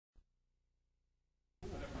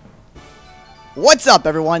What's up,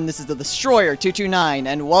 everyone? This is the Destroyer229,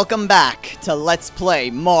 and welcome back to Let's Play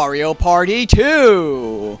Mario Party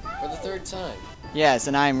 2! For the third time. Yes,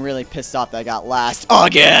 and I'm really pissed off that I got last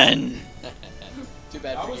again! Too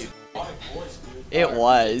bad for you. It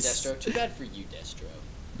was. Destro. Too bad for you, Destro.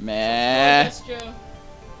 Meh. Destro.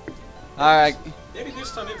 Alright. Maybe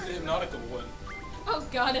this time maybe the Hypnotica would. Oh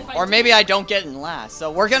god, if I Or maybe I don't get in last,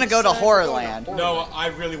 so we're gonna go to Horrorland. No, I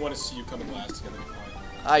really want to see you come in last together.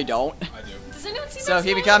 I don't. I do. Does anyone see So that he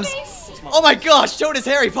smiley becomes... face? Oh my gosh, Toad is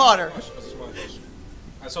Harry Potter!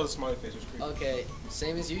 I saw the smiley face. It was creepy. Okay,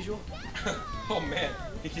 same as usual. Oh man,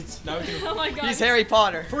 now he can. Oh my god. He's Harry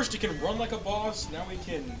Potter. First he can run like a boss. Now he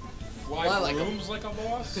can fly rooms like a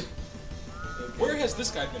boss. Where has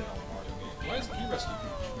this guy been in all the Mario games? Why hasn't he rescued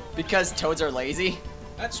Peach? Because Toads are lazy.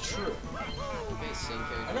 That's true. Okay, same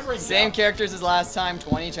character. I remember in Same characters as last time,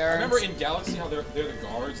 20 turns. I remember in Galaxy how they're the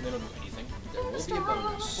guards and they don't do anything. There will be a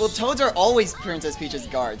bonus. Well, Toads are always Princess Peach's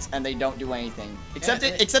guards, and they don't do anything. Except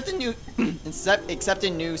in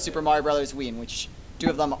new Super Mario Bros. Wii, in which two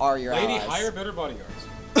of them are your Lady, allies. hire better bodyguards.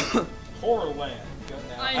 Horrorland.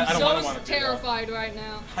 I'm so terrified right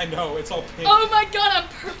now. I know, it's all pink. Oh my god, I'm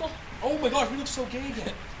purple. Oh my gosh, we look so gay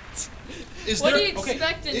again. What do you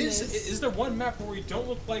expect in this? Is there one map where we don't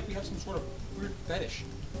look like we have some sort of weird fetish?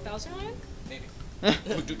 Bowser Land? Maybe.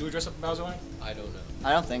 do we dress up in Bowser Land? I don't know.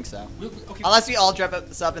 I don't think so. Okay. Unless we all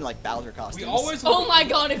dress up in like Bowser costumes. We always look, Oh my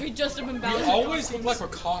god, if we just have been Bowser. we always look like we're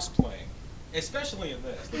cosplaying, especially in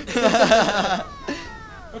this.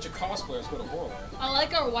 Bunch of cosplayers go to Horrorland. I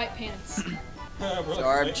like our white pants. So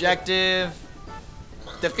our objective: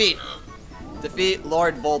 defeat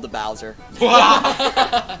Lord Volda Bowser.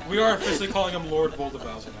 We are officially calling him Lord Volda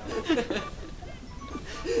Bowser now.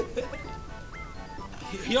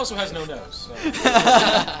 He also has no nose. So.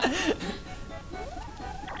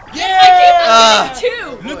 Yeah! I keep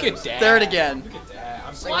on getting two! Look at that. Third again. Look at that.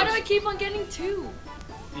 I'm Why do I keep on getting two?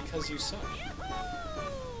 Because you suck.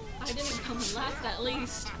 I didn't come in last at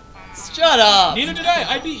least. Shut up! Neither did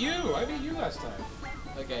I. I beat you. I beat you last time.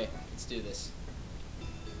 Okay, let's do this.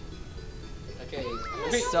 Okay.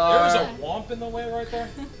 Okay, Star. there's a womp in the way right there.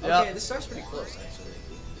 Yep. Okay, this starts pretty close, actually.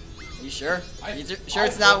 You sure? I- Sure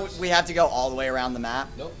it's not we have to go all the way around the map?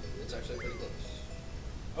 Nope, it's actually pretty close.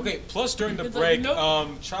 Okay, plus during the It's like, break,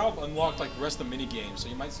 nope. Child unlocked like the rest of the mini games, so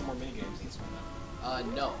you might see more mini games in this one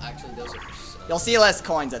now. No, actually those are for You'll see less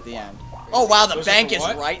coins at the end. Oh wow, the Those are bank for is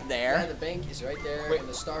what? right Yeah, there. the bank is right there, Wait. and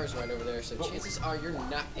the star is right over there, so Well- chances are you're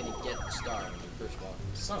not gonna get the star when you first walk.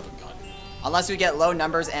 Son of a gun. Unless we get low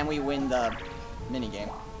numbers and we win the minigame.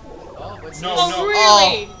 Oh, what's No, this? Oh, no.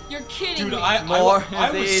 really? You're kidding Dude, me. I More was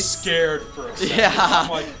of these. scared for a second. Yeah. I'm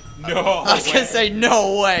like, no. I was way. gonna say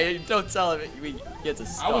no way. Don't tell him we get a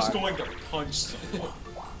star. I was going to punch someone.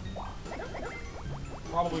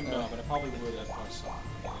 Probably not, but I probably would have punched someone.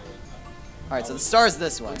 Alright, so the star is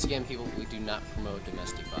this way. Once again, people, we do not promote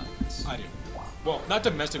domestic violence. I do. Well, not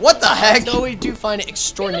domestic What the violence. heck? Though we do find it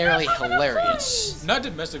extraordinarily hilarious. Not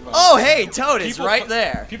domestic violence. Oh hey, Toad is People right pu-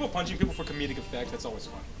 there. People punching people for comedic effect, that's always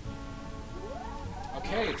fun.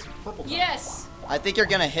 Okay, it's purple time. Yes. I think you're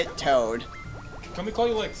gonna hit Toad. Can we call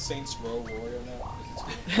you like Saints Row Warrior now?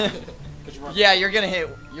 'Cause it's good. Yeah, you're gonna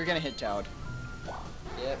hit Toad.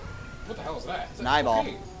 Yep, What the hell is that? Is An that eyeball.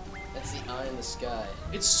 cocaine? that's the eye in the sky.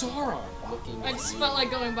 It's Sauron. Looking I at just you. felt like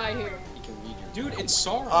going by here. You can read your... Dude, it's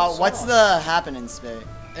Sauron. What's Sauron. the happening space?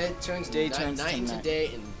 It turns Day night, turns to night into night.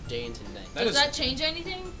 day and day into night. That Does is- that change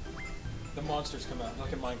anything? The monsters come out,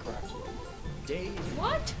 like in Minecraft. Day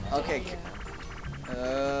What? Okay.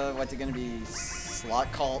 What's it gonna be? Slot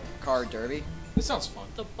car derby? This sounds fun.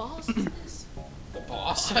 The boss is this. The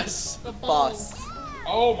boss. The Boss.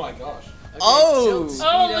 Oh my gosh. Okay, Oh! tilt, Oh, speed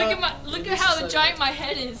up, look and at how this is giant my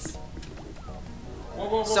head is. Whoa,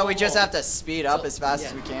 whoa, whoa, So we whoa, just whoa. have to speed up So, as fast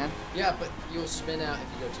as yeah. we can? Yeah, but you'll spin out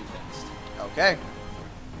if you go too fast. Okay.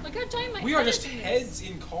 Look how giant my We head are just is. heads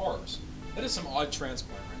in cars. That is some odd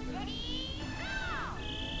transplant right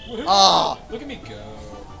there. Woohoo. Oh. Look at me go.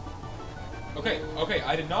 Okay, okay,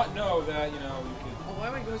 I did not know that, you know, you could... Oh, why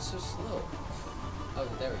am I going so slow? Oh,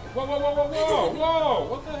 there we go. Whoa, whoa, whoa, whoa, whoa, whoa!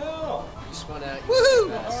 What the hell? You spun out. You Woohoo!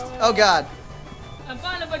 went too fast. Oh god. I'm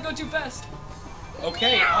fine if I go too fast.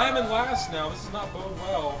 Okay, I am in last now. This does not bode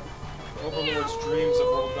well for Overlord's dreams of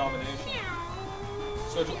world domination.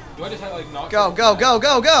 So do I just have like not... Go, go, go,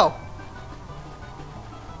 go, go!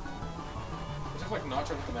 Is it like not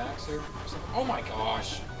trying to hit the max here? Oh my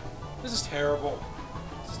gosh. This is terrible.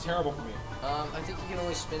 This is terrible for me. I think you can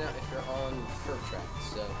only spin out if you're on curb track,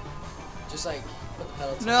 so just like put the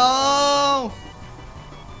pedal to No!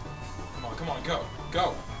 Come on, go.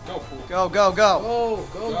 Go. Go, fool. Go, go, go. Go,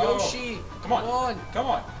 go, Go. Yoshi! Come on. Come on! Come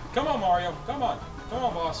on. Come on, Mario. Come on. Come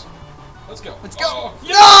on, boss. Let's go. Let's go. Oh, No!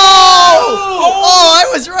 Oh,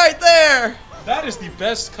 I was right there. that is the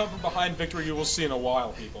best cover behind victory you will see in a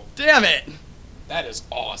while, people. Damn it. That is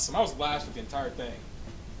awesome. I was last with the entire thing.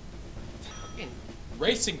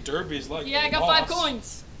 Racing derby is like. Yeah, I got 5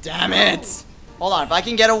 coins. Damn it. Hold on. If I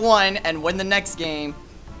can get a 1 and win the next game,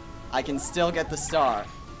 I can still get the star.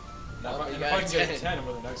 Now, Oh, you if got I can get a 10. 10 and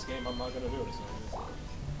win the next game, I'm not gonna do it. So.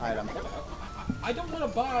 Item. What the hell? I don't want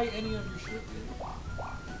to buy any of your shit, dude.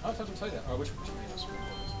 I'll have to tell you that. Oh, which way is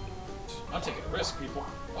I'm taking a risk, people.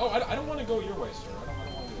 Oh, I don't want to go your way, sir. I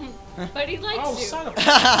don't want to do it. But he likes Oh, you. son of a...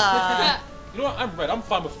 You know what? I'm red. I'm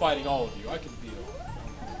fine with fighting all of you. I can beat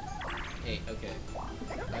all. Hey, okay.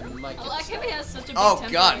 I might I get like the how star. he has such a big Oh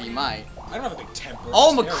temper. god, he might. I don't have a big temper. Oh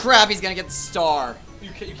I'm my scary. crap, he's gonna get the star. You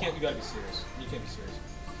can't. You gotta be serious. You can't be serious.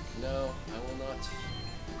 No, I will not.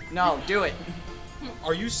 No, do it.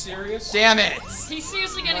 Are you serious? Damn it. He's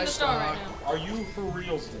seriously getting the star right now. Are you for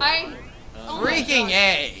reals? Dude? I. Oh my Freaking God.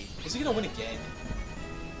 A. Is he gonna win again?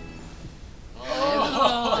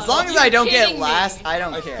 Oh, As long as you're I don't get kidding me. last, I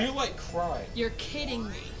don't I care. feel like crying. You're kidding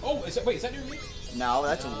me. Oh, is that? Wait, is that near me? No,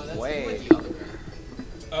 that's No, that's way. the other way.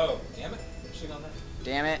 Oh, damn it! Shit on that.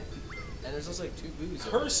 Damn it. And there's also like 2 boos.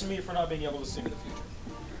 Curse me for not being able to see in the future.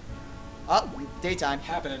 Oh, daytime.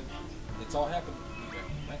 Happening. It's all happened.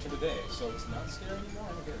 After the day, so it's not scary anymore.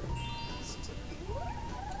 I don't get it.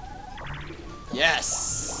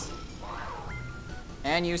 Yes.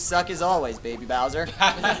 And you suck as always, baby Bowser.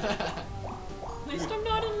 At least I'm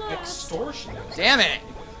not in last. Extortionist. Damn it.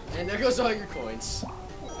 And there goes all your coins.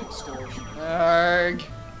 Extortion. Erg.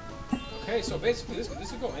 Okay, so basically this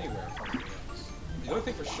could go anywhere. If I'm being honest. The only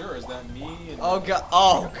thing for sure is that me and Oh god.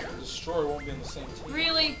 Oh. the Destroyer won't be on the same team.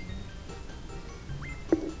 Really?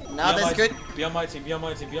 Now this could. Be on my team. Be on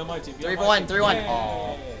my team. Be on my team. Be on 3 my for 1. team. 3 1. Yay.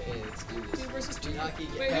 Oh. Okay, let's do this. 2 versus 2. Hockey,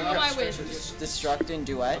 get Wait, back who up, am I stretch with? this. Destruct and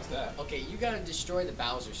duet. What's that? Okay, you gotta destroy the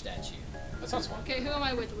Bowser statue. That sounds fun. Okay, who am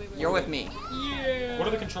I with? Wait. You're with me. Yeah. What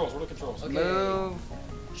are the controls? What are the controls? Okay. Move.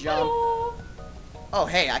 Jump. Oh. Oh,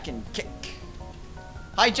 hey, I can kick.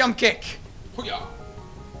 High jump kick. Hoo-yah.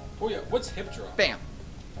 Hoo-yah. What's hip drop? Bam.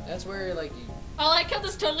 That's where like you. I like how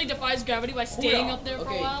this totally defies gravity by staying Booyah. up there for a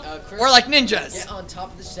Okay, while. Chris, We're like ninjas. get on top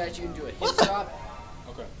of the statue and do a hip drop,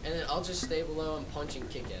 Okay. and then I'll just stay below and punch and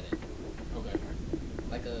kick at it, Okay.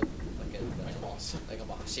 like a boss. like a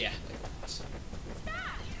boss. Yeah, like a boss.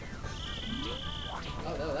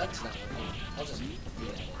 Oh no, that's not working. I'll just beat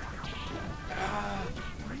at it.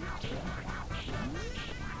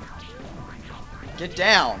 Get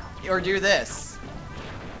down. Or do this.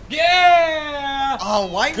 Yeah! Oh,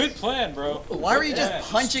 why? Good plan, bro. Why were you just Yeah.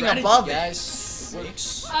 punching Strategy, above it? guys. It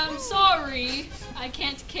works. I'm sorry. I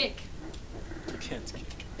can't kick. You can't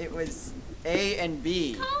kick. It was A and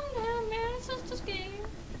B. Calm down, man. It's just a game.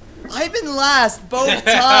 I've been last both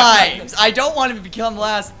times. I don't want to become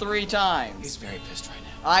last 3 times. He's very pissed right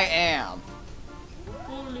I am.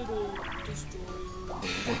 Oh, little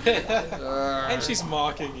destroyer. now. And she's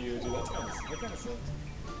mocking you, dude. That kind of sucks.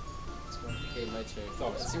 It's fun. Okay, my turn.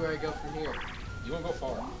 Thought Let's see where I go from here. You won't go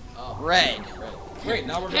far. Oh, Red. red. Great,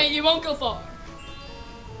 now we're Hey, good. you won't go far.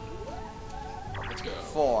 Let's go.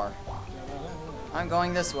 4. I'm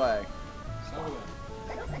going this way.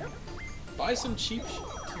 Buy some cheap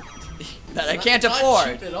shit. That I Not- can't not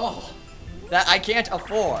afford. cheap at all. That I can't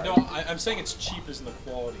afford. No, I'm saying it's cheap as in the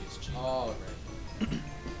quality is cheap. Oh, right.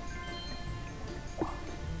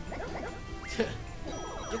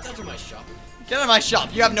 Get out of my shop. Get out of my shop.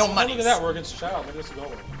 You have no Oh, money. look at that, we're against Child. Maybe this will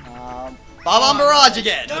go. Bob on Barrage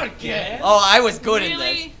again. Not again. Oh, I was good in this.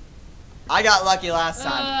 Really? I got lucky last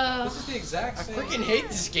time. This is the exact I same. freaking hate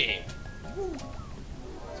this game.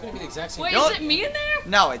 It's gonna be the exact same. Wait, You know is it me in there?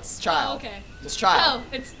 No, it's Oh, Child. okay. It's Child.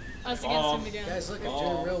 Oh, it's us against Bomb. him again. Guys, look, I'm Oh.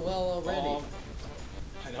 doing real well already.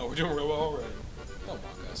 I know, we're doing real well already. Don't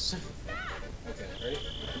mock us. Okay, ready?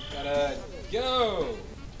 Gotta go!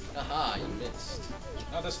 Aha, you missed.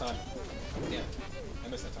 Not this time. Damn. I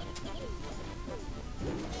missed that time.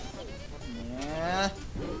 Yeah.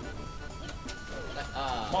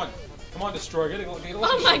 Aha. Come on. Come on, Destroyer. Get a lucky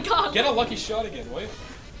Oh my shot. God. Get a lucky shot again, will you?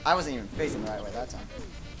 I wasn't even facing the right way that time.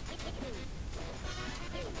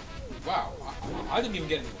 Wow. I didn't even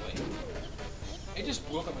get in the way. It just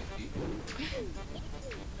blew up at my feet.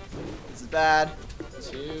 This is bad.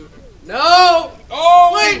 2. No!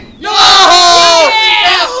 Oh! Wait! No!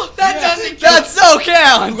 That Yes. doesn't count! That so Who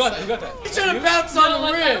counts. got that? Who got that? It should have You? bounced No, on the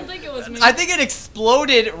I don't rim! think it was me. I think it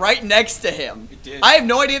exploded right next to him. It did. I have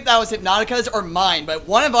no idea if that was Hypnotica's or mine, but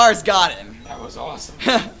one of ours got him. That was awesome.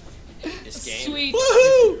 This game. Sweet.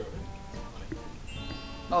 Woohoo!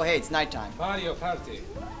 Oh, hey, it's nighttime. Mario Party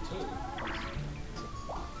 2.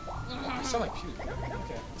 You sound like Pewdie.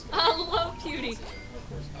 Okay. Let's go. I love Pewdie. Of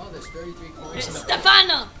course. Oh, there's 33 coins. It's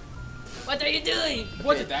Stefano! What are you doing?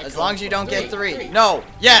 What did that As come long as you from? don't get Three. 3. No.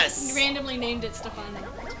 He Yes. randomly named it Stefano.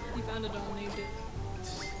 He found it all, named it.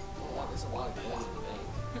 Oh, there's a lot of coins in the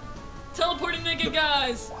bank. Teleporting naked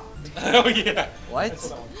guys! Oh yeah. What? That's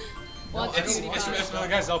what I want. Watch I It's don't Pewdie watch guys. it's one of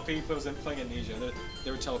the guys LP that was in playing Amnesia.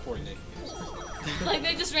 They were teleporting naked. Like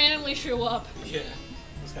they just randomly show up. Yeah. It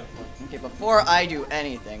was kind of fun. Okay, before I do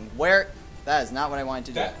anything, where... That is not what I wanted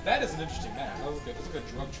to do. That is an interesting map. That was good. It's like a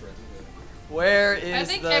drug trip. Where is I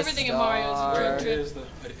think the everything in Mario is a star? drug Where trip. is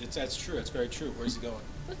the? That's true. It's very true. Where's he going?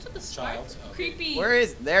 What's with the star? Child. Okay. Creepy. Where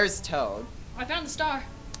is... There's Toad. I found the star.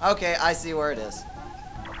 Okay, I see where it is.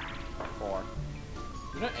 4.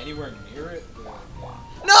 You're not anywhere near it.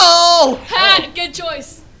 No! Ha! Good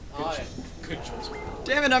choice. Oh, yeah. Good choice.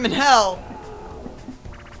 Damn it, I'm in hell.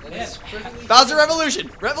 That is perfectly Bowser Revolution!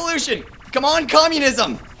 Revolution! Come on,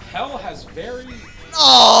 communism! Hell has very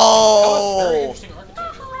Oh! interesting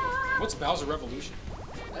architecture. What's Bowser Revolution?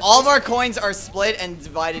 All of our coins are split and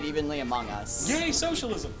divided evenly among us. Yay,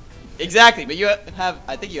 socialism! Exactly, but you have...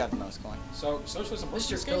 I think you have the most coins. So socialism works in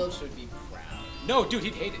Mr. this game? Phillips would be proud. No, dude,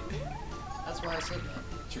 he'd hate it. That's why I said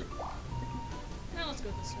that. True. Now let's go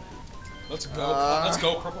this way. Let's go. Uh. Let's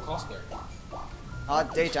go, purple cosplayer.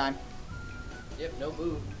 Daytime. Yep, no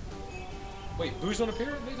boo. Wait, boos don't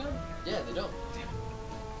appear at daytime? Yeah, they don't.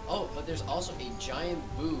 Oh, but there's also a giant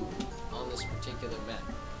boo on this particular map,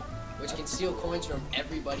 which can steal coins from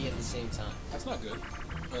everybody at the same time. That's not good.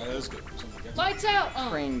 That is good. Somebody gets it. Lights out. Oh.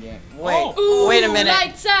 Crane game. Wait. Ooh, Wait a minute.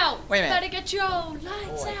 Lights out. Wait a minute. Better get your lights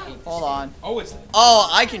Oh, I out. hate this Hold game. on. Oh, it's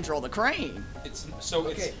I control the crane. so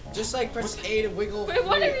Okay, just like press A to wiggle. Wait,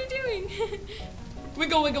 what free. are you doing?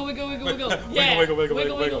 Wiggle, wiggle, wiggle, wiggle, wiggle. Wiggle, Yeah. wiggle, wiggle,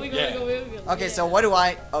 wiggle, wiggle, wiggle, yeah. wiggle, wiggle. Okay, so Yeah. what do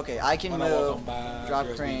I... Okay, I can When I walk on move, by, drop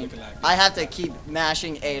girls be crane. looking like I have to keep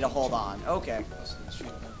mashing A to hold on. Okay.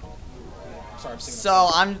 Sorry, I'm singing. So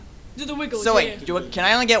I'm... Do the wiggle. So yeah. wait, can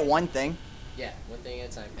I only get one thing? Yeah, one thing at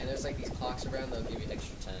a time. And there's like these clocks around that'll give you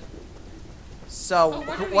extra 10. So, Oh,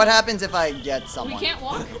 what do what we- happens if I get We someone? can't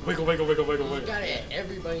walk. Wiggle, wiggle, wiggle, wiggle, You wiggle. gotta get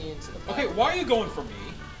everybody into the Okay, bottom. why are you going for me?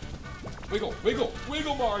 Wiggle, wiggle,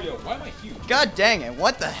 wiggle, Mario. Why am I huge? God dang it,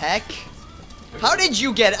 what the heck? How did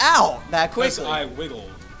you get out that Because quickly? I wiggled.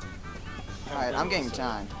 Alright, I'm getting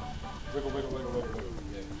time. Wiggle, wiggle, wiggle, wiggle, wiggle.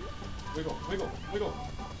 Yeah. Wiggle, wiggle, wiggle.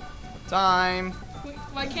 Time. Wait,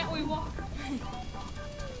 why can't we walk?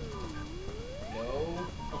 No.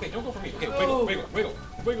 Okay, don't go for me. Okay, No. wiggle, wiggle, wiggle,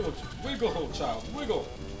 wiggle, wiggle, child, wiggle.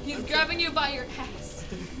 He's grabbing you by your ass.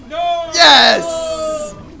 No!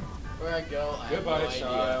 Yes! Where I go, I have Goodbye, no idea.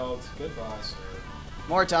 child. Goodbye, sir.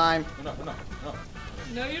 More time. No, no, no, no.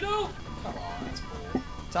 No, you don't. Come on, that's cool.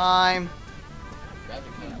 Time. Grab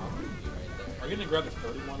the gun. Right Are you gonna grab the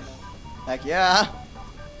 31 now? Heck yeah.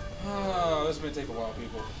 Oh, this is gonna take a while,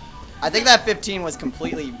 people. I think that 15 was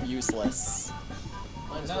completely useless. there.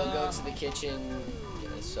 Might as well Nah. go to the kitchen,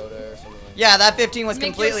 get a soda or something like Yeah, that 15 was Make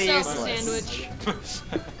completely yourself a useless. sandwich.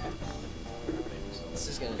 that. This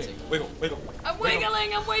is gonna Okay, take a wiggle, wiggle. I'm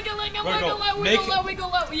wiggling, I'm wiggling, I'm Wiggle. wiggle out, Make wiggle out,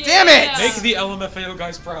 wiggle out. Yeah. Damn it! Make the LMFAO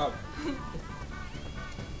guys proud.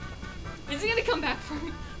 Is he gonna come back for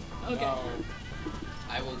me? Okay. No.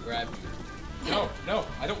 I will grab you. No, no,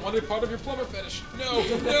 I don't want to be part of your plumber fetish. No,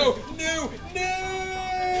 no, no, no!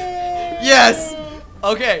 Yes!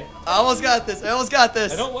 Okay, I almost got this. I almost got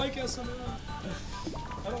this. I don't like SML.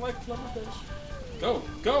 I don't like plumber fetish. Go,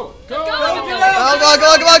 go, go! Go, go, Come on, come on, come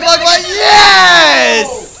on, come on, come on.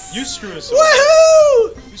 Yes! You screwed us over.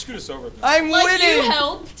 Woohoo! You screwed us over. I'm Like winning! you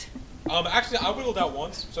helped. Actually, I wiggled out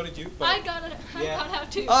once. So did you. But I got it. I Yeah. got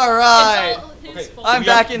out too. All right. It's all his Okay, fault. I'm we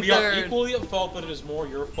back are, in we are third. equally at fault, but it is more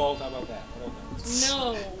your fault. How about that? How about that?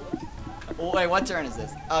 No. Oh, wait, what turn is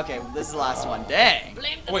this? Okay, this is the last one. Dang.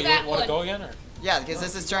 Blame the Wait, fat you want to one. go again, or? Yeah, because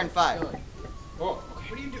this is turn 5. Oh, okay.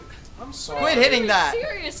 What do you do? I'm sorry. Quit hitting that.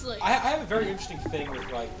 Seriously. I have a very interesting thing with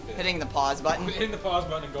like Hitting the pause button. hitting the pause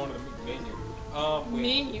button and going to the menu.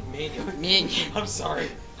 Wait, Menu. Menu. Menu. I'm sorry.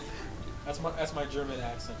 That's my German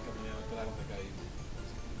accent coming out, but I don't think I.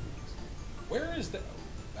 Where is that?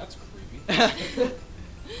 That's creepy.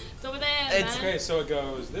 It's over there, It's- man. Okay, so it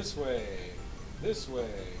goes this way, this way.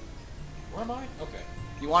 Where am I? Okay.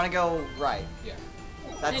 You want to go right. Yeah.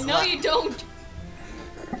 That's And no, left. you don't.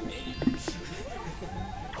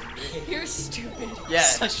 You're stupid. Yeah.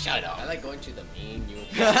 Shut up. I like going to the menu.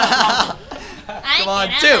 Come on,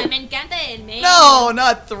 2. Me encanta el menú. No,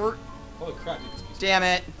 not 3. Holy crap! You just Damn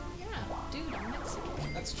it. Yeah, dude, I'm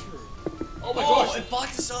Mexican. That's true. Oh my Oh, gosh! it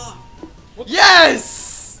blocked us off. What the-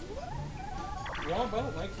 Yes! Womp, I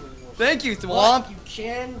don't like you anymore. Thank you, But Thwomp. you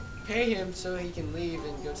can pay him so he can leave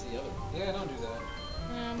and go to the other one. Yeah, don't do that.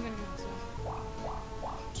 I'm gonna mess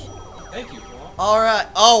up. Thank you, Paul. All right.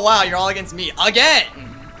 Oh wow, you're all against me again.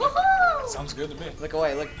 Woohoo! Sounds good to me. Look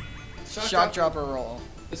away. Look. Shock dropper roll.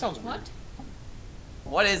 This sounds weird. What?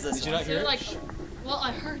 What is this? Did you one? not hear They're it? like, well,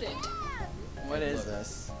 I heard it. What is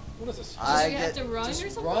this? What is this? I Do you have get. to run or Just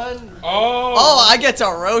something? run. Oh! Oh, I get to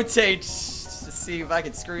rotate to see if I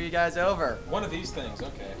can screw you guys over. One of these things,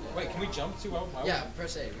 okay. Wait, can we jump to? Yeah,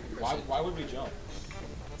 press A. Why would we jump?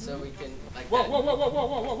 So we can like Whoa, that. whoa, whoa, whoa, whoa,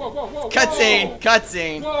 whoa, whoa, whoa, whoa! Cutscene.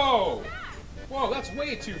 Cutscene. Whoa! Whoa, that's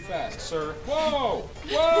way too fast, sir. Whoa!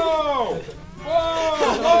 Whoa!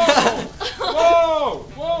 Whoa! Whoa!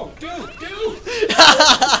 Whoa! Dude!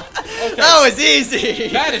 That was easy.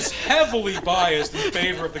 That is heavily biased in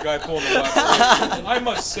favor of the guy pulling the lever. I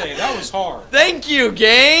must say, that was hard. Thank you,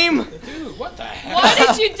 game. Dude, what the heck? Why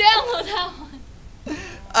did you download that one?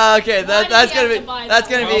 Okay, Why did that's you have gonna to buy be that's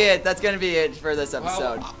that gonna one? be it. That's gonna be it for this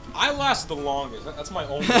episode. Well, I lasted the longest. That's my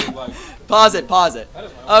only like. Pause it. Pause it. That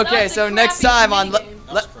is my only. Okay, That's a so next crappy time on minigame.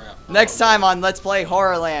 That's crap. next time on Let's Play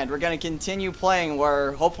Horrorland, we're gonna continue playing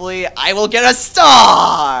where hopefully I will get a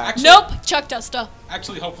star. Actually, Nope, Chuck Duster.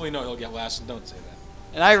 Actually, hopefully, no, he'll get last, and don't say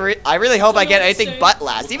that. And I really hope I get Don't anything say- but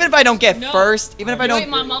last. Even if I don't get No. first, even if I Wait, don't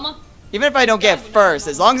my mama. even if I don't get first,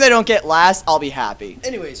 as long as I don't get last, I'll be happy.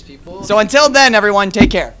 Anyways, people. So until then, everyone, take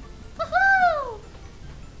care. Woohoo!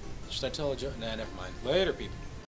 Should I tell a joke? Nah, never mind. Later, people.